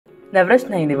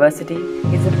Navrachana University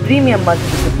is a premium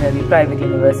multidisciplinary private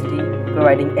university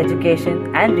providing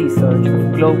education and research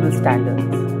of global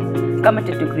standards.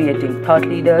 Committed to creating thought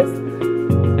leaders,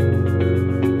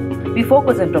 we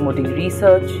focus on promoting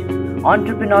research,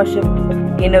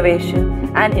 entrepreneurship,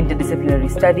 innovation, and interdisciplinary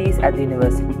studies at the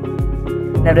university.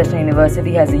 Navrachana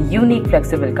University has a unique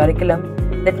flexible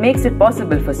curriculum that makes it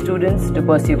possible for students to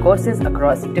pursue courses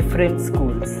across different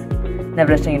schools.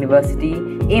 Navrachana University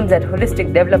aims at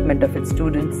holistic development of its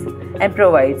students and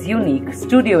provides unique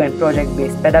studio and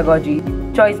project-based pedagogy,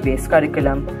 choice-based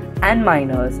curriculum, and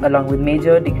minors along with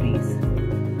major degrees.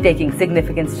 Taking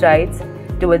significant strides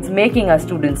towards making our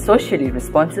students socially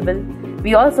responsible,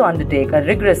 we also undertake a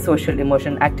rigorous social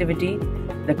immersion activity,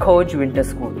 the Khoj Winter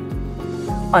School.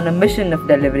 On a mission of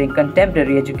delivering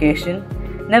contemporary education,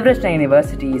 Navrachana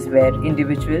University is where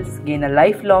individuals gain a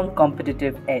lifelong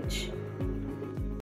competitive edge.